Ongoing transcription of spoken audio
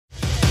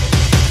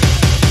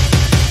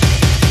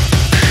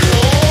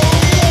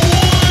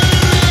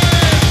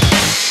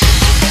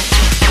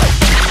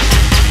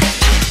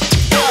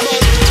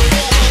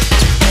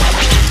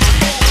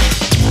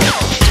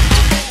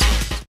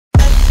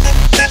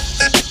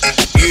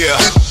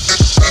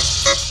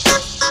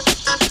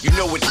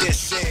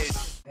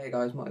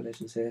Hey guys,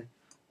 MineCraft here.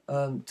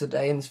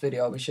 Today in this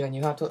video I'll be showing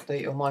you how to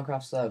update your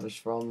Minecraft servers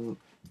from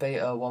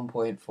beta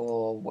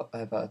 1.4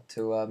 whatever to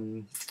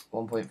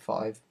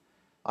 1.5.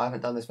 I haven't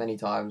done this many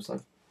times,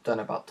 I've done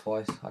it about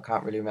twice, I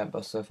can't really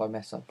remember, so if I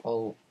mess up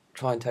I'll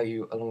try and tell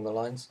you along the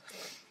lines.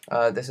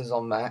 This is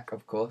on Mac,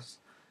 of course,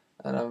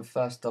 and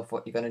first off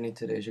what you're going to need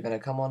to do is you're going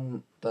to come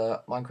on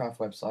the Minecraft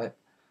website,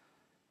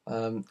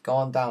 go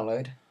on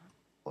download,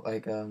 go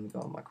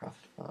on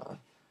Minecraft,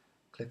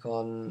 click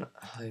on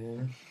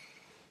home,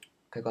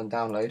 click on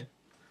download,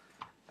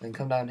 and then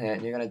come down here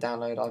and you're going to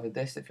download either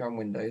this if you're on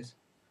Windows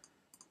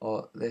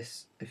or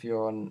this if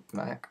you're on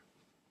Mac,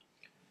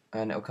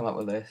 and it'll come up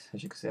with this.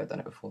 As you can see, I've done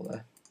it before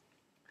there.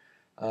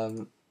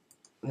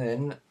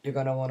 Then you're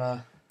going to want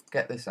to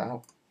get this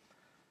out,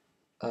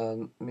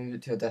 move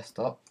it to your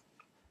desktop,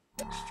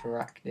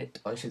 extract it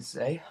I should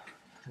say,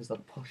 as the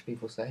posh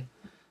people say.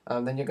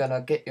 Then you're going to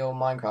get your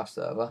Minecraft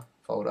server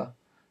folder,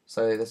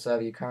 so the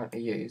server you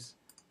currently use.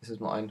 This is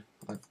mine,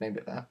 I've named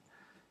it that,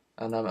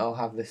 and I'll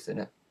have this in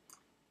it.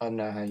 I don't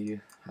know how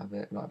you have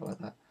it, not like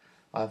that.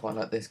 I have one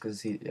like this because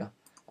it's easier.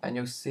 And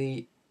you'll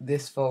see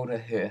this folder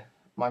here,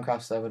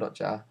 Minecraft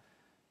server.jar.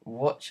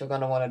 What you're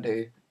going to want to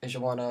do is you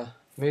want to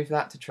move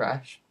that to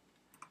trash,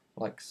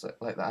 like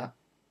that.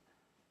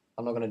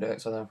 I'm not going to do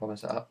it so I don't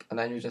promise it up. And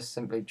then you just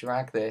simply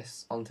drag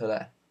this onto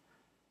there.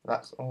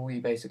 That's all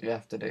you basically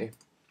have to do.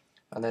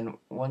 And then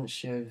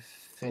once you've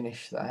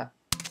finished that,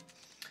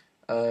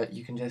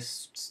 you can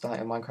just start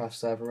your Minecraft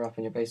server up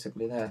and you're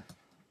basically there.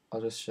 I'll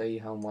just show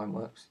you how mine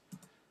works.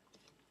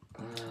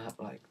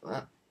 Like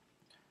that.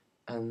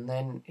 And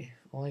then if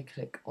I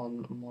click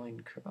on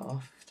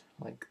MineCraft,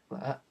 like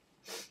that,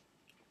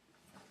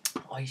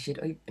 I should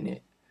open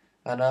it.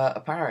 And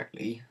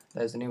apparently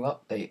there's a new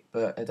update,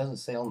 but it doesn't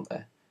say on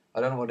there. I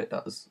don't know what it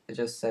does. It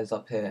just says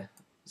up here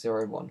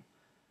 0.1.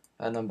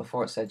 And then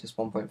before it said just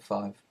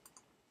 1.5.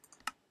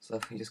 So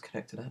if we just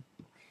connect to that.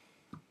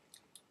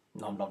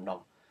 Nom nom nom.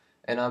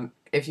 And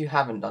if you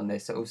haven't done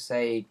this, it will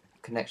say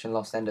connection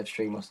lost, end of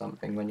stream or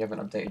something when you haven't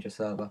updated your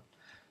server.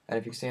 And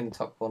if you see in the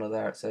top corner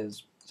there it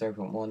says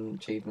 0.1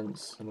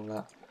 achievements and all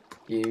that,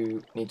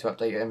 you need to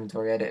update your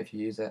inventory edit if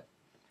you use it.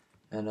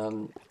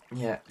 And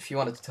yeah, if you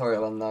want a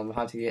tutorial on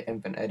how to get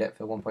inventory edit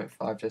for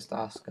 1.5, just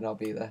ask and I'll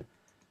be there.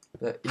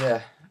 But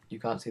yeah, you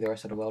can't see the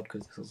rest of the world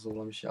because this is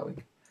all I'm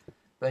showing.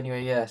 But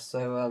anyway, yeah,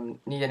 so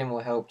need any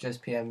more help,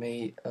 just PM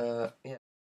me. Yeah.